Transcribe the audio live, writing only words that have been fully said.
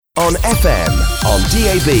On FM, on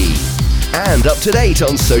DAB, and up to date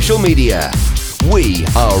on social media. We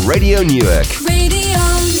are Radio Newark. Radio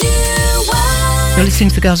Newark. You're listening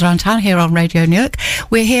to the Girls Around Town here on Radio Newark.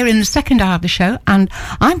 We're here in the second hour of the show, and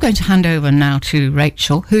I'm going to hand over now to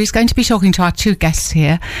Rachel, who is going to be talking to our two guests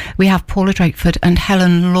here. We have Paula Drakeford and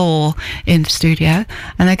Helen Law in the studio,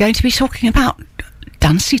 and they're going to be talking about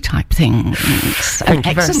dancey type things and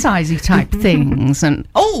exercisey type things and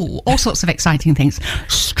all sorts of exciting things,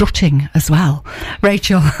 strutting as well.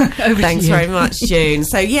 Rachel, over Thanks to you. very much, June.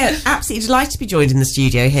 So yeah, absolutely delighted to be joined in the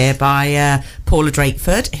studio here by Paula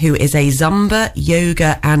Drakeford, who is a Zumba,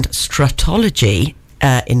 yoga and strutology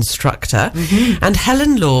instructor, and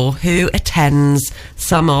Helen Law, who attends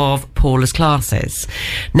some of Paula's classes.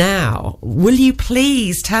 Now, will you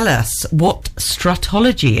please tell us what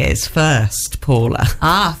strutology is first, Paula?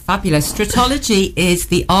 Fabulous. Strutology is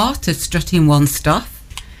the art of strutting one's stuff.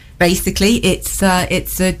 Basically, it's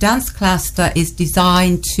a dance class that is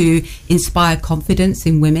designed to inspire confidence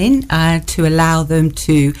in women, to allow them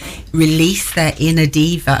to release their inner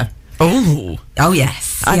diva. Oh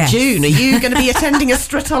yes. June, are you going to be attending a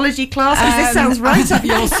strutology class? Because this sounds right up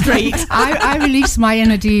your street. I release my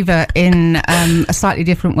inner diva in a slightly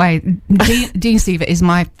different way. Dean's Diva is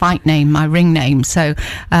my fight name, my ring name, so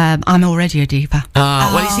I'm already a diva.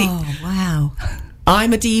 Well, you see, Wow.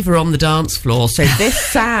 I'm a diva on the dance floor, so this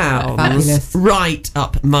sounds Fabulous. right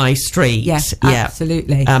up my street. Yes, Yeah.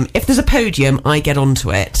 absolutely. If there's a podium, I get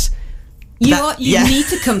onto it. You yeah. need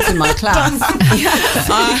to come to my class.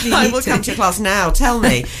 I will come to your class now. Tell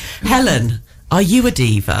me, Helen, are you a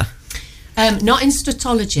diva? Not in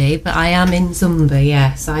strutology, but I am in Zumba,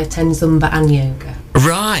 yes. I attend Zumba and yoga.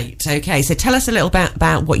 Right, okay. So tell us a little bit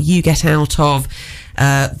about what you get out of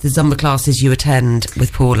the Zumba classes you attend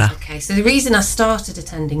with Paula. Okay, so the reason I started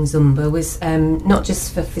attending Zumba was not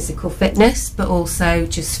just for physical fitness, but also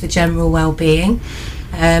just for general well-being.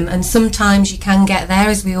 And sometimes you can get there,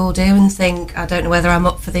 as we all do, and think, I don't know whether I'm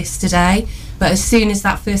up for this today. But as soon as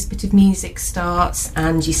that first bit of music starts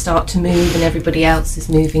and you start to move and everybody else is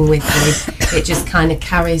moving with you, it just kind of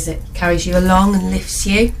carries you along and lifts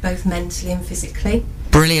you, both mentally and physically.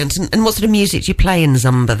 Brilliant. And what sort of music do you play in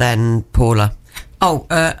Zumba then, Paula?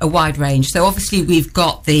 A wide range. So obviously we've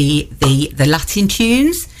got the Latin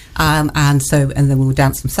tunes, and then we'll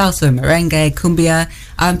dance some salsa, merengue, cumbia,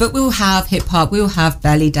 but we'll have hip hop, we'll have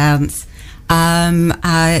belly dance,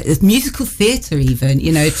 musical theatre even,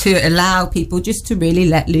 to allow people just to really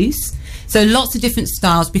let loose. So lots of different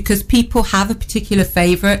styles, because people have a particular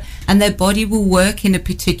favourite and their body will work in a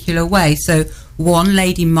particular way. So one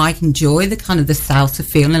lady might enjoy the kind of the salsa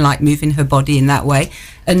feel and like moving her body in that way.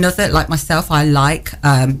 Another, like myself, I like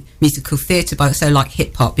musical theatre, but I also like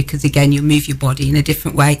hip hop, because again, you move your body in a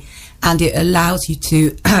different way and it allows you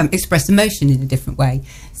to express emotion in a different way.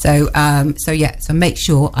 So make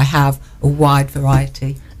sure I have a wide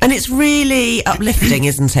variety. And it's really uplifting,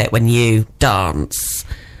 isn't it, when you dance?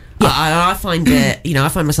 Yeah. I find it, I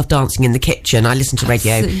find myself dancing in the kitchen. I listen to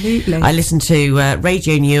radio. Absolutely. I listen to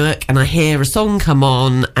Radio Newark, and I hear a song come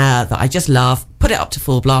on that I just love, put it up to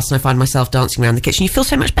full blast, and I find myself dancing around the kitchen. You feel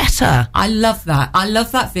so much better. I love that. I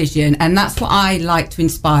love that vision, and that's what I like to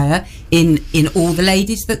inspire in all the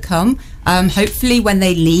ladies that come. Hopefully when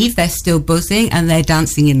they leave, they're still buzzing and they're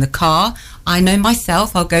dancing in the car. I know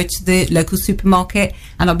myself, I'll go to the local supermarket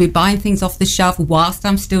and I'll be buying things off the shelf whilst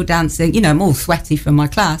I'm still dancing. I'm all sweaty from my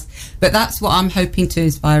class, but that's what I'm hoping to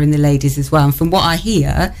inspire in the ladies as well. And from what I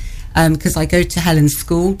hear, because I go to Helen's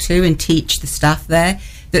school too and teach the staff there,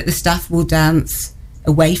 that the staff will dance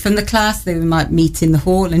away from the class. They might meet in the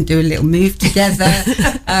hall and do a little move together.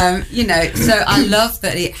 So I love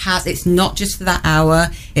that it's not just for that hour,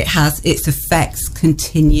 it has its effects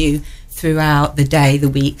continue throughout the day, the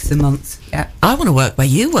weeks, the months. Yeah. I want to work where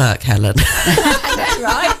you work, Helen.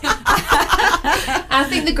 Right? I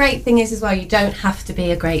think the great thing is as well, you don't have to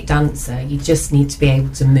be a great dancer, you just need to be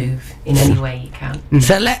able to move in any way you can.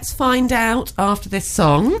 So let's find out after this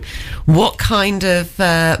song what kind of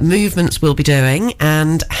movements we'll be doing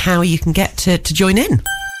and how you can get to join in.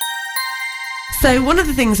 So one of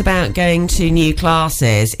the things about going to new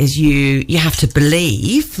classes is you have to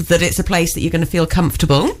believe that it's a place that you're going to feel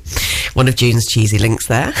comfortable. One of June's cheesy links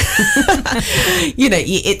there.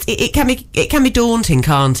 It can be daunting,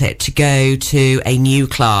 can't it, to go to a new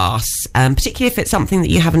class, particularly if it's something that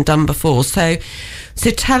you haven't done before. So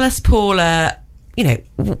tell us, Paula,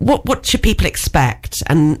 what should people expect,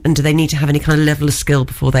 and do they need to have any kind of level of skill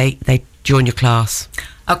before they join your class?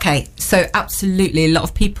 Okay, so absolutely, a lot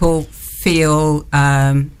of people feel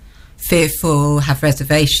fearful, have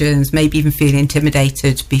reservations, maybe even feel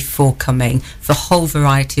intimidated before coming for a whole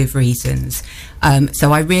variety of reasons.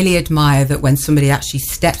 So I really admire that when somebody actually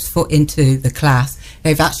steps foot into the class,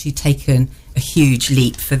 they've actually taken a huge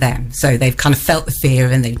leap for them. So they've kind of felt the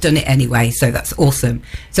fear and they've done it anyway. So that's awesome.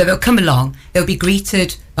 So they'll come along, they'll be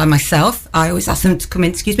greeted by myself. I always ask them to come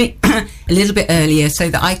in, a little bit earlier so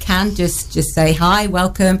that I can just say, hi,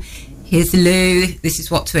 welcome. Here's Lou, this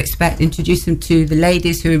is what to expect. Introduce them to the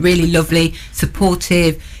ladies who are really lovely,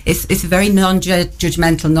 supportive. It's a very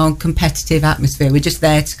non-judgmental, non-competitive atmosphere. We're just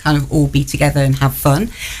there to kind of all be together and have fun.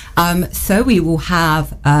 So we will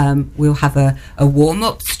have a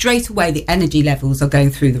warm-up. Straight away, the energy levels are going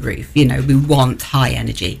through the roof. You know, we want high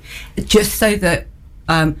energy. Just so that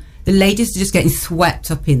the ladies are just getting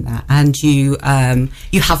swept up in that. And you're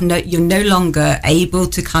no longer able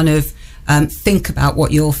to kind of think about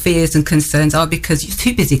what your fears and concerns are, because you're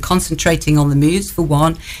too busy concentrating on the moves, for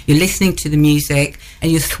one. You're listening to the music and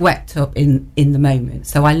you're swept up in the moment.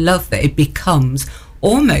 So I love that it becomes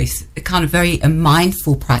almost a kind of a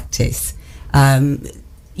mindful practice.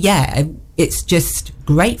 It's just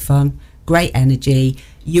great fun, great energy.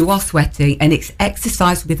 You are sweating and it's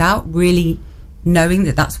exercise without really knowing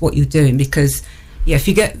that that's what you're doing, because if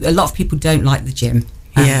you get, a lot of people don't like the gym,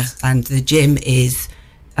 and the gym is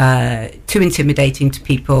too intimidating to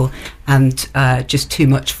people and just too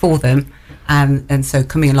much for them, and so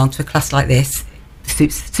coming along to a class like this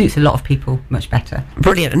suits a lot of people much better.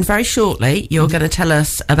 Brilliant. And very shortly you're going to tell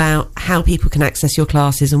us about how people can access your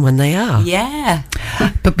classes and when they are.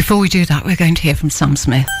 But before we do that, we're going to hear from Sam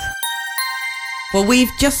Smith. Well,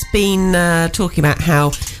 we've just been talking about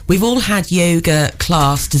how we've all had yoga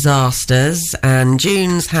class disasters, and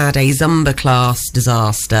June's had a Zumba class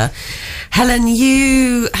disaster. Helen,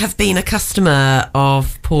 you have been a customer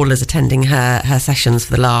of Paula's, attending her sessions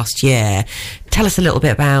for the last year. Tell us a little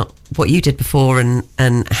bit about what you did before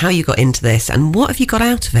and how you got into this, and what have you got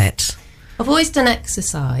out of it? I've always done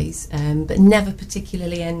exercise, but never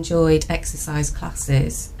particularly enjoyed exercise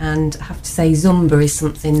classes. And I have to say, Zumba is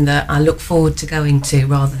something that I look forward to going to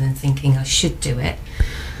rather than thinking I should do it.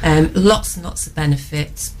 Lots and lots of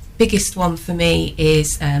benefits. Biggest one for me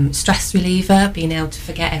is stress reliever, being able to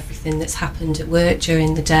forget everything that's happened at work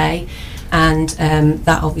during the day. And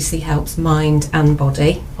that obviously helps mind and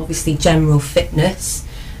body. Obviously, general fitness.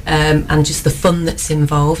 And just the fun that's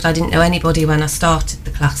involved. I didn't know anybody when I started the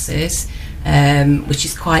classes, which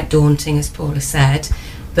is quite daunting, as Paula said,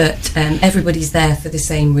 but everybody's there for the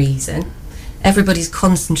same reason. Everybody's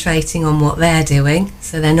concentrating on what they're doing,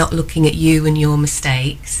 so they're not looking at you and your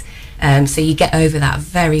mistakes, so you get over that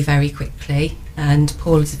very, very quickly, and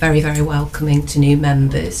Paula's very, very welcoming to new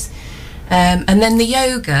members. And then the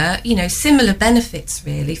yoga, similar benefits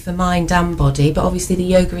really for mind and body, but obviously the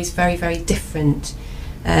yoga is very, very different.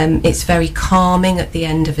 It's very calming at the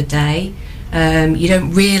end of a day. You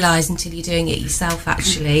don't realise until you're doing it yourself,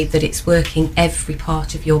 actually, that it's working every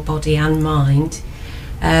part of your body and mind.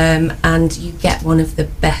 And you get one of the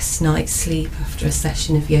best night's sleep after a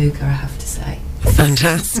session of yoga, I have to say.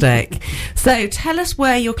 Fantastic. So tell us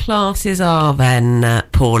where your classes are then,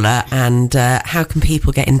 Paula, and how can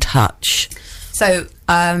people get in touch? So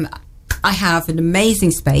I have an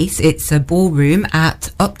amazing space. It's a ballroom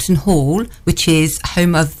at Upton Hall, which is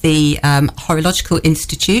home of the Horological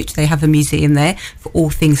Institute. They have a museum there for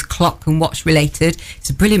all things clock and watch related.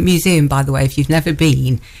 It's a brilliant museum, by the way. If you've never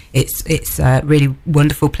been, it's a really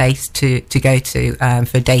wonderful place to go to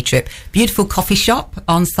for a day trip. Beautiful coffee shop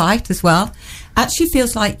on site as well. Actually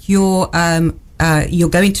feels like you're going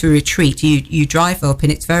to a retreat. You drive up and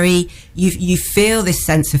it's very, you feel this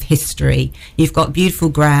sense of history. You've got beautiful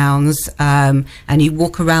grounds, and you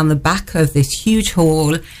walk around the back of this huge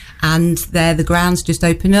hall, and there the grounds just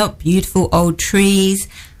open up, beautiful old trees,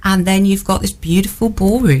 and then you've got this beautiful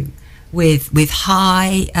ballroom with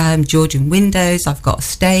high Georgian windows. I've got a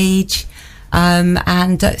stage. So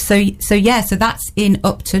that's in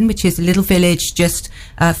Upton, which is a little village just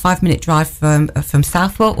a 5-minute drive from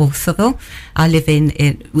Southwell or Southwell. I live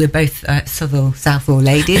we're both Southwell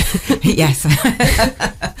ladies. Yes.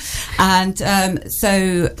 And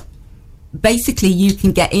so basically you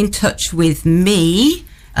can get in touch with me,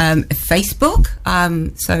 Facebook,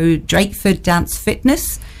 so Drakeford Dance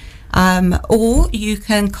Fitness, or you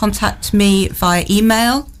can contact me via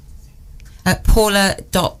email at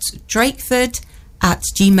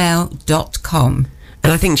paula.drakeford@gmail.com.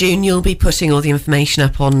 And I think, June, you'll be putting all the information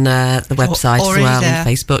up on the website as well, and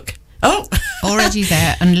Facebook. Oh, already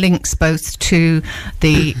there, and links both to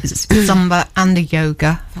the Zumba and the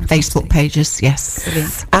yoga Facebook pages. Yes.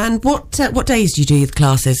 Brilliant. And what days do you do the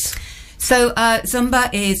classes? So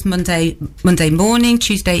Zumba is Monday morning,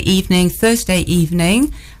 Tuesday evening, Thursday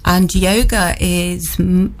evening, and yoga is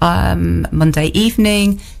Monday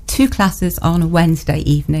evening, 2 classes on a Wednesday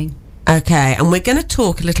evening. Okay, and we're going to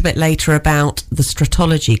talk a little bit later about the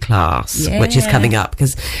Stratology class, which is coming up,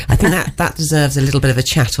 because I think that deserves a little bit of a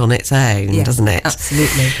chat on its own, doesn't it?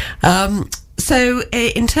 Absolutely. So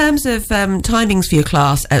in terms of timings for your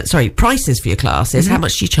class, prices for your classes, how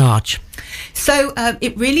much do you charge? So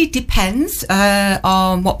it really depends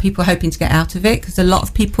on what people are hoping to get out of it, because a lot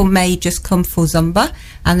of people may just come for Zumba,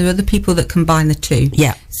 and there are other people that combine the two.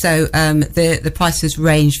 Yeah. So the prices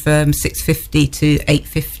range from $650 to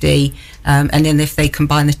 $850, and then if they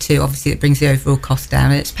combine the two, obviously it brings the overall cost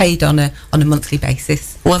down, and it's paid on a monthly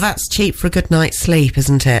basis. Well, that's cheap for a good night's sleep,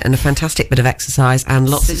 isn't it? And a fantastic bit of exercise and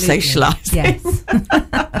lots of socialising. Yes.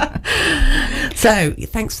 So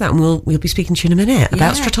thanks for that, and we'll be speaking to you in a minute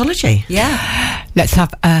about Stratology. Yeah. Let's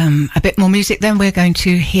have a bit more music then. We're going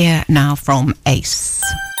to hear now from Ace.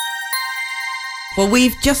 Well,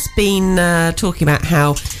 we've just been talking about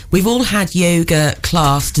how we've all had yoga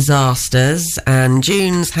class disasters, and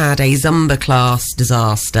June's had a Zumba class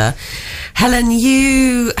disaster. Helen,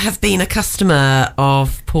 you have been a customer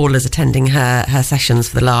of Paula's, attending her sessions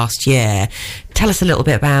for the last year. Tell us a little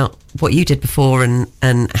bit about what you did before and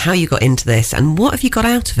how you got into this, and what have you got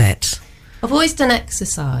out of it? I've always done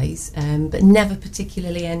exercise, but never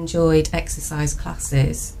particularly enjoyed exercise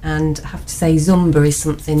classes. And I have to say, Zumba is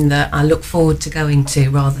something that I look forward to going to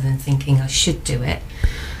rather than thinking I should do it.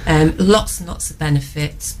 Lots and lots of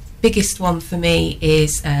benefits. Biggest one for me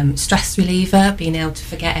is stress reliever, being able to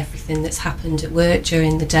forget everything that's happened at work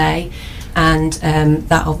during the day. And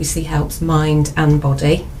that obviously helps mind and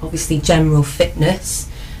body. Obviously, general fitness.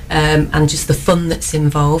 And just the fun that's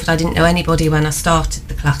involved. I didn't know anybody when I started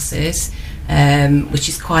the classes, which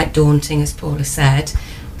is quite daunting, as Paula said,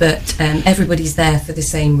 but everybody's there for the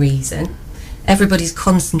same reason. Everybody's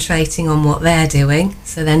concentrating on what they're doing,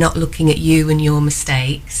 so they're not looking at you and your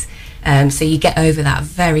mistakes. So you get over that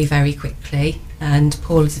very, very quickly, and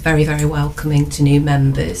Paula's very, very welcoming to new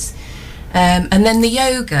members. And then the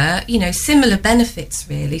yoga, similar benefits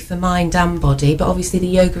really for mind and body, but obviously the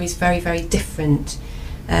yoga is very, very different.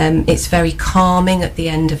 It's very calming at the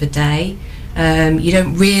end of a day. You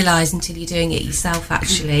don't realise until you're doing it yourself,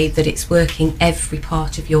 actually, that it's working every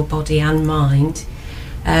part of your body and mind.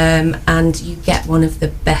 And you get one of the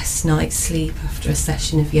best night's sleep after a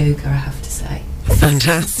session of yoga, I have to say.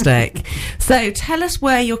 Fantastic. So tell us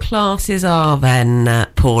where your classes are then,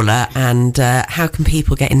 Paula, and how can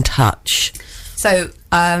people get in touch? So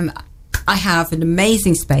I have an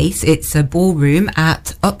amazing space. It's a ballroom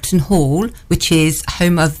at Upton Hall, which is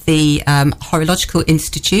home of the Horological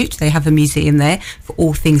Institute. They have a museum there for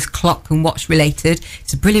all things clock and watch related.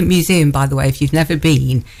 It's a brilliant museum, by the way. If you've never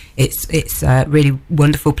been, it's a really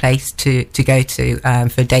wonderful place to go to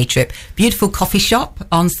for a day trip. Beautiful coffee shop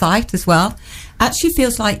on site as well. Actually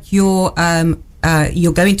feels like you're going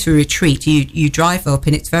to a retreat. You drive up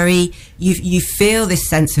and it's very, you feel this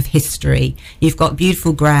sense of history. You've got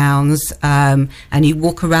beautiful grounds, and you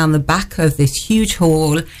walk around the back of this huge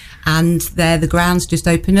hall, and there the grounds just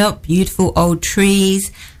open up, beautiful old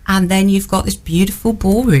trees, and then you've got this beautiful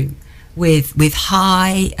ballroom with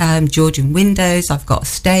high Georgian windows. I've got a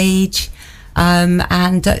stage. So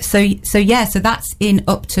that's in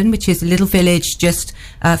Upton, which is a little village just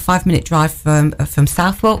a 5-minute drive from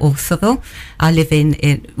Southwell or Southwell. I live in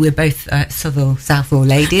we're both Southwell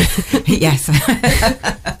ladies. Yes.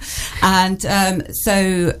 And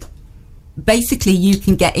so basically you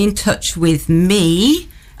can get in touch with me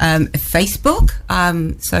Facebook,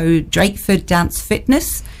 so Drakeford Dance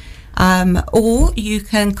Fitness, or you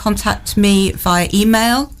can contact me via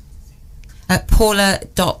email at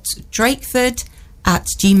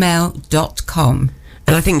paula.drakeford@gmail.com.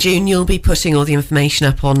 And I think, June, you'll be putting all the information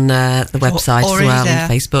up on the website as well, there. on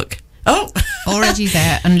Facebook. Oh! Already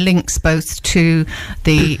there, and links both to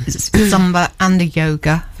the Zumba and the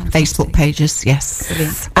yoga Facebook pages, yes.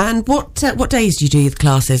 Brilliant. And what days do you do the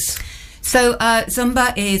classes? So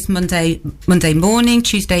Zumba is Monday morning,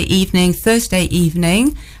 Tuesday evening, Thursday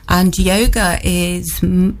evening, and yoga is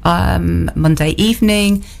Monday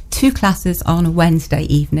evening, 2 classes on a Wednesday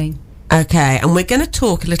evening. Okay, and we're going to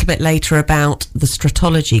talk a little bit later about the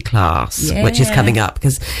Stratology class, which is coming up,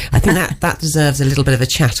 because I think that deserves a little bit of a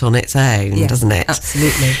chat on its own, doesn't it?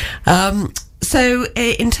 Absolutely. So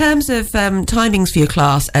in terms of timings for your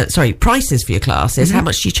class, prices for your classes, how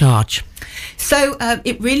much do you charge? So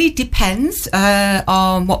it really depends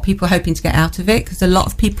on what people are hoping to get out of it, because a lot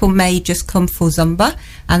of people may just come for Zumba,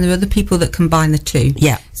 and there are other people that combine the two.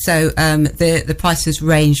 Yeah. So the prices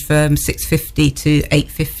range from $650 to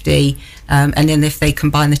 $850, and then if they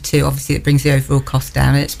combine the two, obviously it brings the overall cost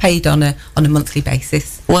down, and it's paid on a monthly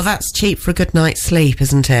basis. Well, that's cheap for a good night's sleep,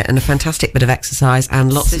 isn't it? And a fantastic bit of exercise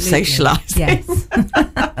and lots of socialising. Yes.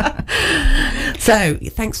 So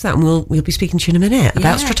thanks for that, and we'll be speaking to you in a minute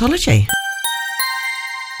about Stratology.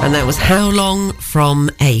 And that was How Long from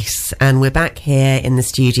Ace. And we're back here in the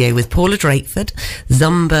studio with Paula Drakeford,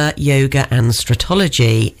 Zumba, yoga and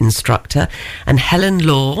Stratology instructor, and Helen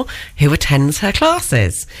Law, who attends her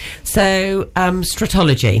classes. So,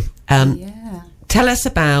 Stratology. Tell us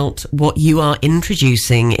about what you are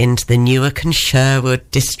introducing into the Newark and Sherwood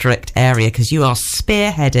district area, because you are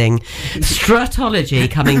spearheading Stratology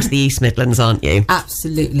coming to the East Midlands, aren't you?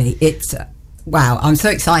 Absolutely. It's... Wow, I'm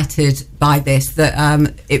so excited by this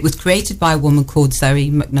that it was created by a woman called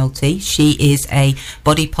Zoe McNulty. She is a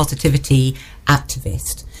body positivity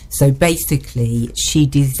activist. So basically, she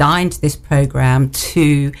designed this program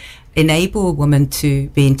to enable a woman to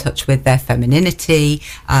be in touch with their femininity,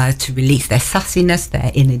 to release their sassiness,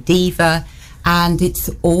 their inner diva. And it's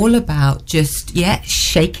all about just,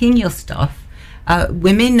 shaking your stuff.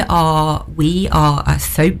 We are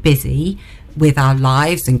so busy with our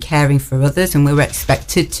lives and caring for others, and we're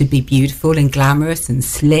expected to be beautiful and glamorous and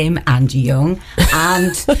slim and young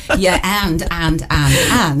and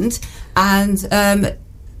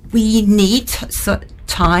we need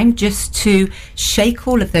time just to shake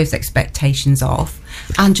all of those expectations off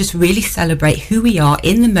and just really celebrate who we are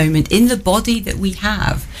in the moment, in the body that we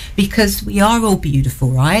have, because we are all beautiful,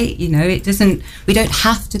 right? You know, we don't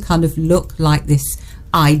have to kind of look like this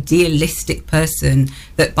idealistic person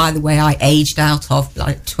that, by the way, I aged out of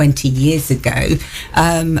like 20 years ago.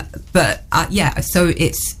 So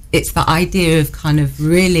it's the idea of kind of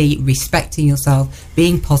really respecting yourself,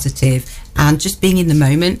 being positive, and just being in the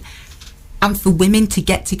moment, and for women to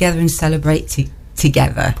get together and celebrate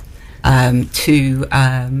together, to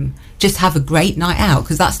just have a great night out,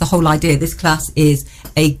 because that's the whole idea. This class is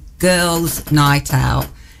a girls' night out,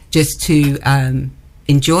 just to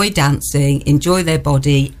enjoy dancing, enjoy their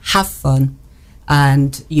body, have fun,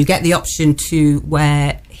 and you get the option to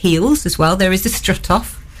wear heels as well. There is a strut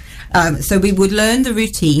off. So we would learn the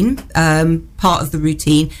routine, part of the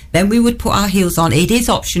routine, then we would put our heels on. It is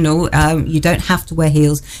optional, you don't have to wear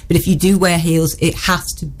heels, but if you do wear heels, it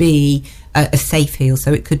has to be a safe heel.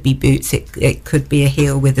 So it could be boots, it could be a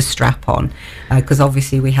heel with a strap on, because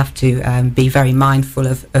obviously we have to be very mindful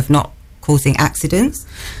of not causing accidents.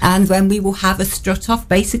 And when we will have a strut off,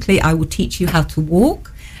 basically I will teach you how to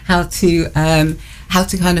walk, how to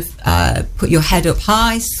kind of put your head up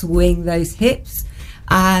high, swing those hips,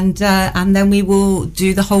 and then we will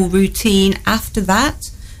do the whole routine after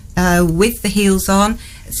that with the heels on.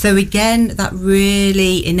 So again, that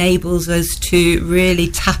really enables us to really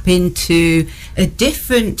tap into a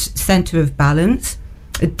different centre of balance,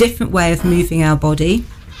 a different way of moving our body.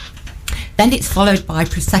 Then it's followed by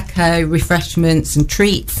Prosecco, refreshments and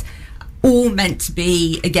treats, all meant to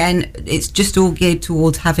be, again, it's just all geared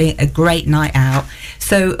towards having a great night out.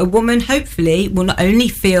 So a woman hopefully will not only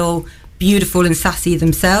feel beautiful and sassy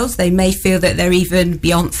themselves, they may feel that they're even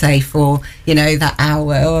Beyonce for, that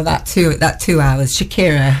hour or that 2 hours,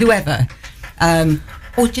 Shakira, whoever,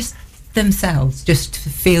 or just themselves, just to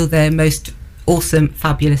feel their most awesome,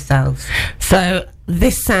 fabulous selves. So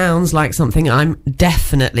this sounds like something I'm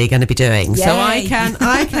definitely going to be doing. Yay. So I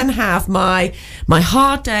can have my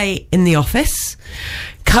hard day in the office,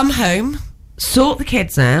 come home, sort the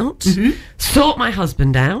kids out, sort my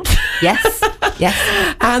husband out. Yes.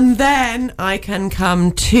 And then I can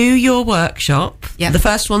come to your workshop. Yep. The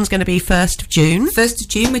first one's going to be 1st of June. 1st of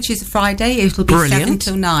June, which is a Friday. It'll be Brilliant. 7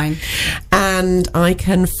 till 9. And I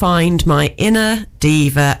can find my inner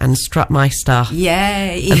diva and strut my stuff.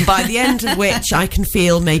 Yay. And by the end of which I can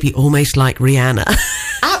feel maybe almost like Rihanna.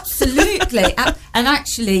 Absolutely. And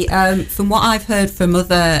actually, from what I've heard from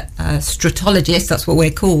other stratologists, that's what we're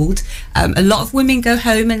called, a lot of women go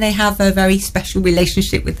home and they have a very special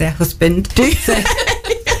relationship with their husband. So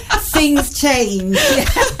things change.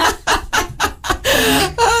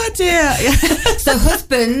 Oh dear. So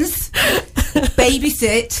husbands,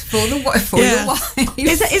 babysit for your wife.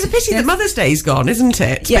 It's a pity that Mother's Day's gone, isn't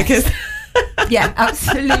it? Yes. Because Yeah,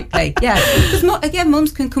 absolutely. Yeah, because again,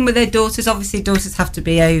 mums can come with their daughters. Obviously, daughters have to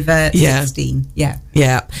be over 16. Yeah.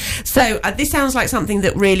 Yeah. So this sounds like something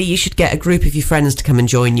that really you should get a group of your friends to come and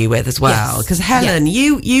join you with as well. Because Helen,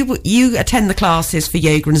 you attend the classes for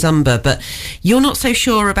yoga and Zumba, but you're not so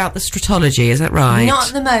sure about the stratology. Is that right? Not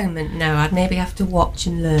at the moment, no. I'd maybe have to watch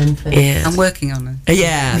and learn first. Yeah. I'm working on it.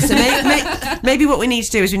 Yeah. So maybe what we need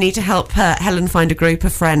to do is we need to help Helen find a group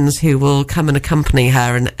of friends who will come and accompany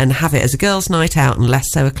her and have it as a girls' night out and less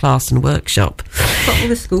so a class and workshop. Got all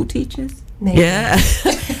the school teachers. Maybe. Yeah.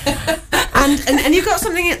 and you've got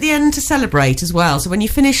something at the end to celebrate as well. So when you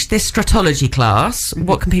finish this stratology class,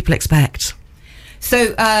 what can people expect?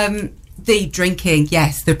 So the drinking,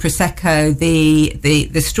 yes, the prosecco,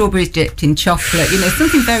 the strawberries dipped in chocolate,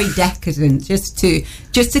 something very decadent, just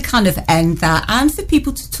to kind of end that, and for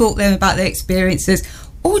people to talk to them about their experiences,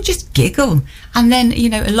 or just giggle. And then,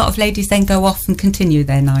 a lot of ladies then go off and continue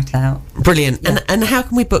their night out. Brilliant. Yeah. And how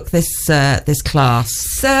can we book this class?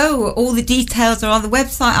 So all the details are on the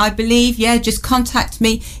website, I believe. Yeah, just contact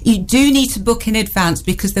me. You do need to book in advance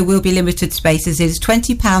because there will be limited spaces. It is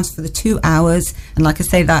 £20 for the 2 hours. And like I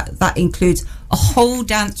say, that includes a whole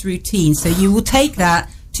dance routine. So you will take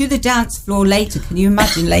that to the dance floor later. Can you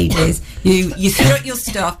imagine, ladies? You strut your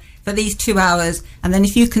stuff for these 2 hours, and then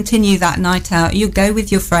if you continue that night out, you'll go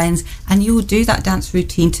with your friends and you will do that dance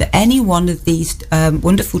routine to any one of these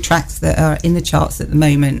wonderful tracks that are in the charts at the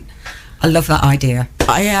moment. I love that idea.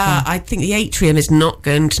 I think the Atrium is not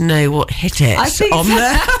going to know what hit it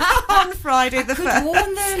on Friday the 1st.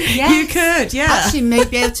 Warn them. Yes. You could, yeah. Actually,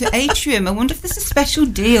 maybe able to Atrium. I wonder if there's a special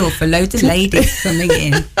deal for loads of ladies coming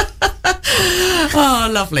in. Oh,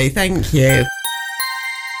 lovely. Thank you.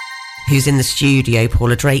 Who's in the studio,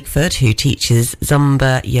 Paula Drakeford, who teaches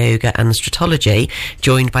Zumba, yoga and stratology,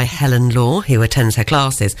 joined by Helen Law, who attends her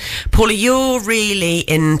classes. Paula, you're really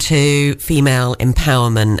into female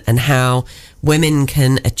empowerment and how women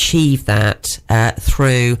can achieve that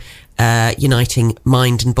through uniting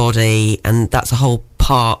mind and body, and that's a whole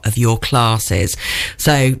part of your classes.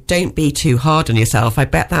 So don't be too hard on yourself. I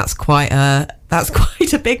bet that's quite a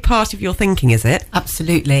big part of your thinking, is it?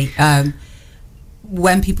 Absolutely.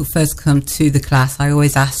 When people first come to the class, I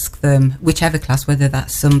always ask them, whichever class, whether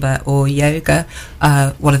that's Zumba or yoga,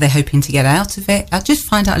 what are they hoping to get out of it? I just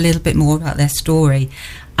find out a little bit more about their story.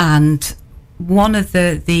 And one of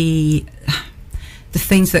the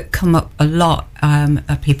things that come up a lot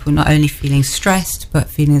are people not only feeling stressed, but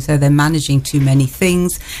feeling as though they're managing too many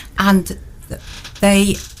things. And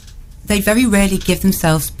they very rarely give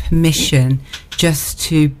themselves permission just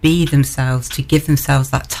to be themselves, to give themselves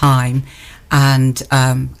that time. And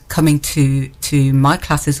coming to my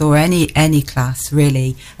classes, or any class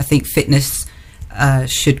really, I think fitness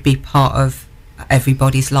should be part of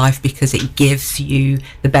everybody's life because it gives you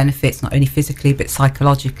the benefits not only physically but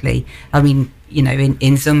psychologically. I mean,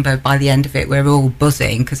 in Zumba, by the end of it, we're all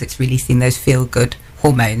buzzing because it's releasing those feel-good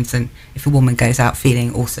hormones. And if a woman goes out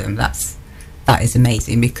feeling awesome, that is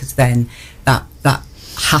amazing, because then that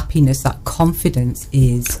happiness, that confidence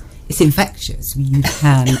it's infectious. You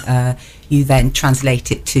can you then translate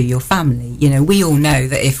it to your family. We all know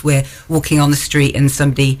that if we're walking on the street and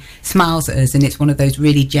somebody smiles at us and it's one of those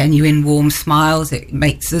really genuine warm smiles, it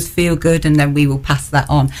makes us feel good, and then we will pass that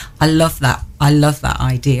on. I love that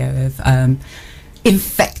idea of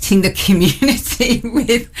infecting the community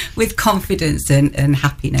with confidence and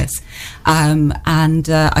happiness. And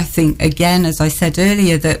I think, again, as I said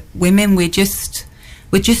earlier, that women, we're just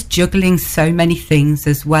juggling so many things,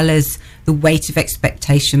 as well as the weight of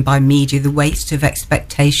expectation by media, the weight of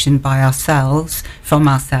expectation by ourselves, from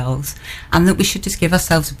ourselves, and that we should just give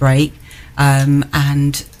ourselves a break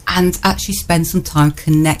and actually spend some time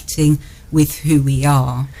connecting with who we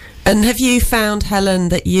are. And have you found, Helen,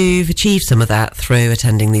 that you've achieved some of that through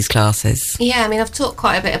attending these classes? Yeah, I mean, I've talked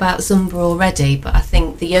quite a bit about Zumba already, but I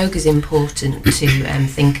think the yoga's important to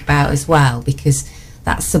think about as well, because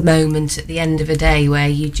that's the moment at the end of a day where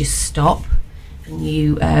you just stop and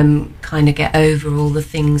you kind of get over all the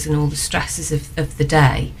things and all the stresses of the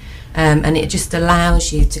day. And it just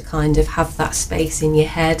allows you to kind of have that space in your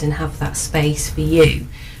head and have that space for you,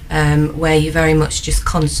 where you're very much just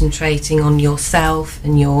concentrating on yourself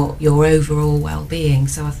and your overall well-being.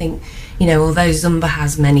 So I think, although Zumba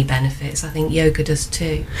has many benefits, I think yoga does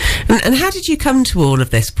too. And how did you come to all of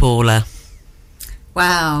this, Paula?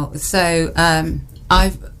 Wow. So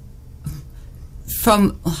I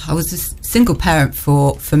was a single parent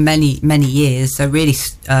for many years, so really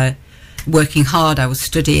working hard. I was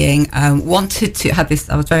studying, wanted to have this,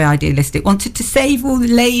 I was very idealistic, wanted to save all the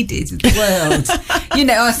ladies of the world. You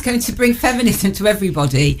know, I was going to bring feminism to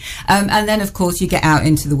everybody. And then, of course, you get out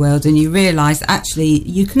into the world and you realise, actually,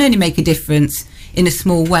 you can only make a difference in a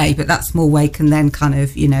small way, but that small way can then kind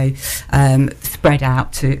of, you know, spread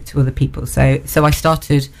out to other people. So I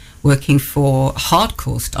started working for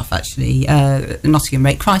hardcore stuff, actually, Nottingham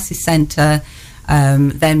Rape Crisis Centre.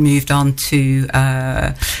 Then moved on to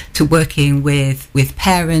working with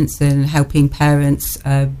parents and helping parents,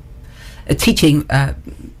 teaching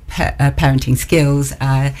parenting skills,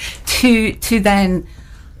 to then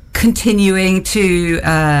continuing to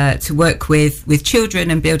work with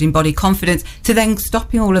children and building body confidence, to then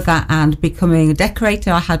stopping all of that and becoming a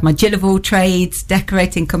decorator. I had my Jill of all trades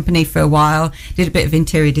decorating company for a while, did a bit of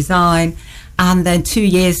interior design, and then 2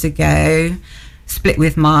 years ago split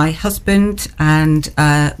with my husband and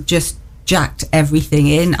just jacked everything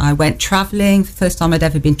in. I went travelling, the first time I'd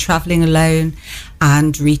ever been travelling alone,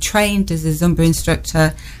 and retrained as a Zumba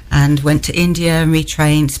instructor, and went to India and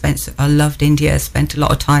retrained. I loved India, spent a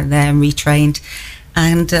lot of time there and retrained.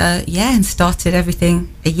 And and started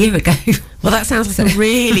everything a year ago. Well, that sounds like a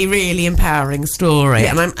really, really empowering story.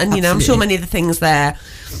 Yeah, and you know, I'm sure many of the things there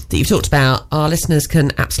that you've talked about, our listeners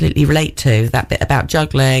can absolutely relate to. That bit about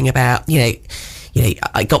juggling, about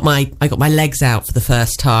I got my legs out for the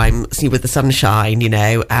first time, see, with the sunshine, you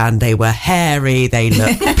know, and they were hairy, they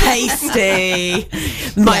looked pasty.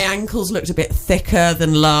 My ankles looked a bit thicker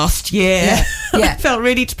than last year. Yeah. I felt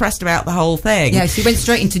really depressed about the whole thing. Yeah, she went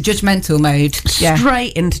straight into judgmental mode.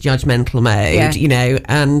 Straight into judgmental mode, you know,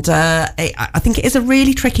 and I think it is a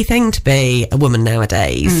really tricky thing to be a woman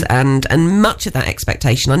nowadays, and much of that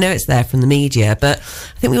expectation, I know it's there from the media, but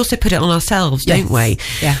I think we also put it on ourselves, don't we?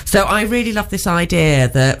 Yeah. So I really love this idea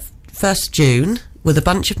that 1st June, with a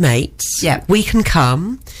bunch of mates, we can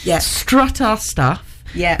come, strut our stuff,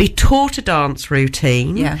 be taught a dance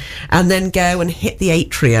routine, and then go and hit the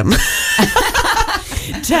atrium.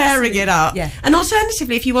 Tearing it up. Yeah. And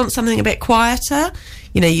alternatively, if you want something a bit quieter,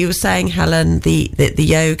 you know, you were saying, Helen, the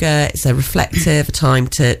yoga is a reflective, a time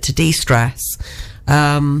to de-stress.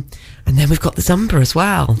 And then we've got the Zumba as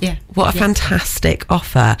well. Yeah. What a fantastic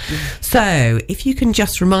offer. Yeah. So if you can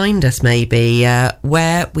just remind us maybe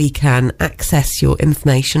where we can access your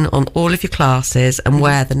information on all of your classes and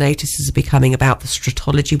where the notices are becoming about the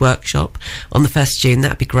Stratology workshop on the 1st June,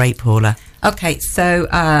 that'd be great, Paula. Okay, so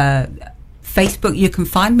Facebook, you can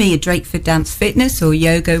find me at Drakeford Dance Fitness or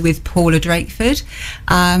Yoga with Paula Drakeford.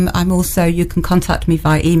 I'm also, you can contact me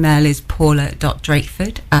via email, is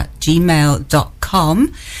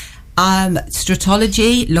paula.drakeford@gmail.com.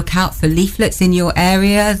 Stratology, look out for leaflets in your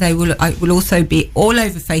area. They will. I will also be all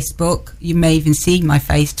over Facebook. You may even see my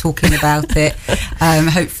face talking about it.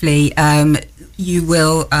 Hopefully, you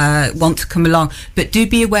will want to come along. But do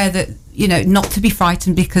be aware that, you know, not to be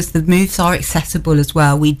frightened, because the moves are accessible as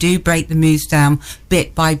well. We do break the moves down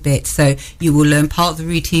bit by bit, so you will learn part of the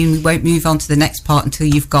routine. We won't move on to the next part until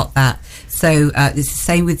you've got that. So it's the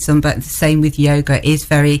same with Zumba, the same with yoga. It is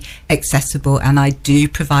very accessible, and I do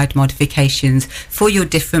provide modifications for your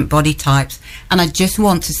different body types. And I just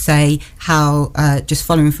want to say how, just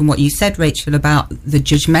following from what you said, Rachel, about the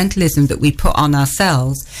judgmentalism that we put on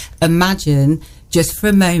ourselves, imagine just for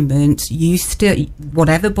a moment, you still,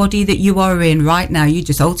 whatever body that you are in right now, you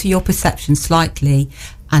just alter your perception slightly,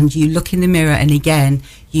 and you look in the mirror, and again,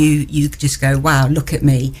 you just go, wow, look at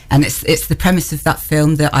me. And it's the premise of that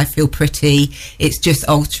film that I feel pretty. It's just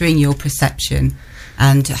altering your perception.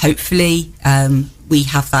 And hopefully we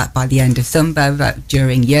have that by the end of Zumba,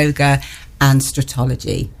 during yoga and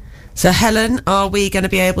Stratology. So, Helen, are we going to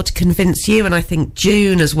be able to convince you? And I think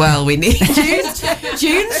June as well. We need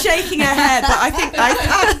June's shaking her head, but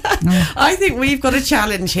I think we've got a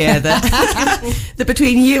challenge here that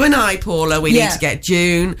between you and I, Paula, we need to get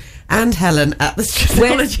June and Helen at the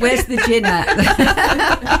Stratology. Where's the gin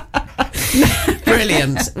at?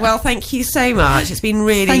 Brilliant. Well, thank you so much. It's been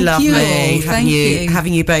really lovely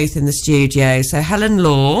having you both in the studio. So, Helen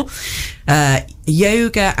Law,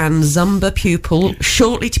 yoga and Zumba pupil,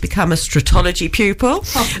 shortly to become a Stratology pupil.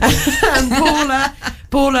 And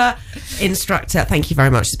Paula, instructor. Thank you very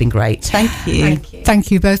much. It's been great. Thank you.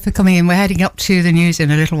 Thank you both for coming in. We're heading up to the news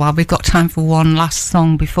in a little while. We've got time for one last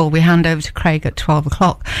song before we hand over to Craig at 12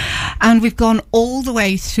 o'clock. And we've gone all the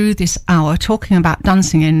way through this hour talking about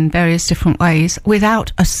dancing in various different ways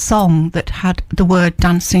without a song that had the word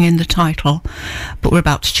dancing in the title. But we're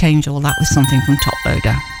about to change all that with something from Top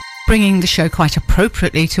Loader. Bringing the show quite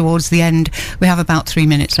appropriately towards the end. We have about 3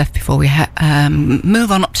 minutes left before we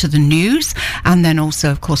move on up to the news, and then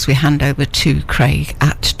also, of course, we hand over to Craig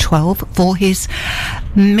at 12 for his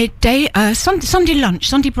midday, Sunday lunch,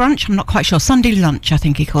 Sunday brunch, I'm not quite sure. Sunday lunch, I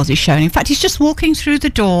think he calls his show. In fact, he's just walking through the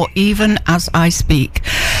door even as I speak.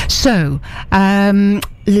 So,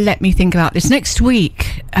 let me think about this. Next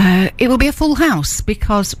week, it will be a full house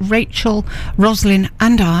because Rachel, Roslyn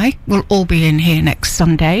and I will all be in here next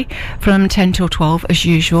Sunday from 10 till 12 as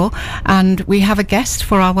usual. And we have a guest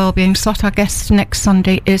for our wellbeing slot. Our guest next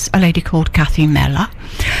Sunday is a lady called Kathy Mellor.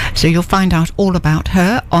 So you'll find out all about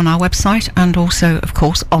her on our website and also, of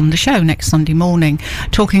course, on the show next Sunday morning.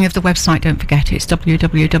 Talking of the website, don't forget it's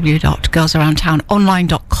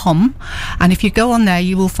www.girlsaroundtownonline.com. And if you go on there,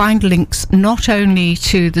 you will find links not only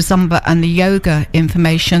to the Zumba and the yoga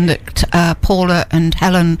information that Paula and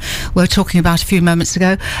Helen were talking about a few moments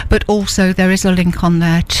ago, but also there is a link on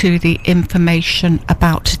there to the information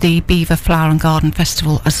about the Beaver Flower and Garden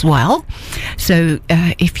Festival as well. So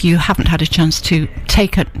if you haven't had a chance to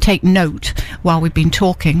take note while we've been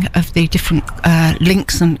talking of the different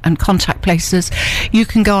links and contact places, you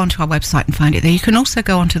can go onto our website and find it there. You can also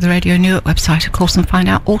go onto the Radio Newark website, of course, and find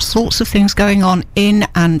out all sorts of things going on in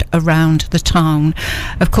and around the town.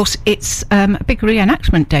 Of course, it's a big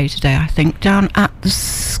reenactment day today, I think, down at the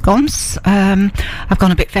Sconce. I've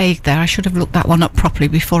gone a bit vague there. I should have looked that one up properly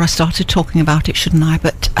before I started talking about it, shouldn't I?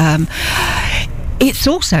 But it's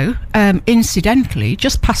also, incidentally,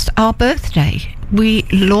 just past our birthday. We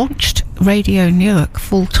launched Radio Newark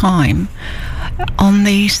full-time on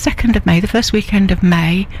the 2nd of May, the first weekend of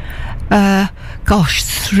May.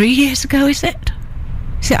 3 years ago, is it?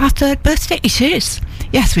 Is it our third birthday? It is.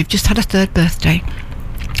 Yes, we've just had a third birthday.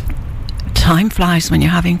 Time flies when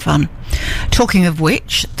you're having fun. Talking of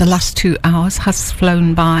which, the last 2 hours have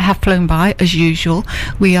flown by as usual.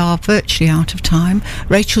 We are virtually out of time.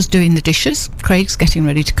 Rachel's doing the dishes. Craig's getting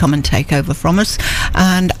ready to come and take over from us.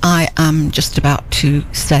 And I am just about to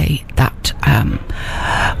say that, I'm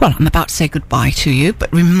about to say goodbye to you,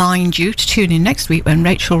 but remind you to tune in next week when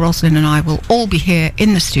Rachel, Roslyn and I will all be here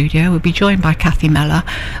in the studio. We'll be joined by Kathy Mellor.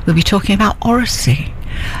 We'll be talking about oracy.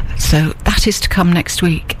 So that is to come next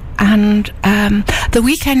week. And the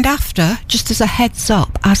weekend after, just as a heads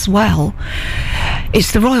up as well,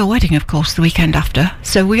 it's the royal wedding, of course, the weekend after.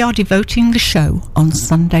 So we are devoting the show on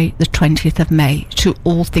Sunday, the 20th of May, to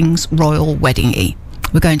all things royal wedding-y.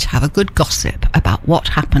 We're going to have a good gossip about what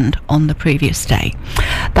happened on the previous day.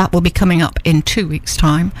 That will be coming up in 2 weeks'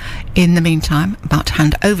 time. In the meantime, I'm about to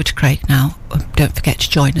hand over to Craig now. Don't forget to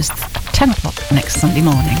join us at 10 o'clock next Sunday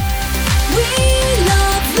morning.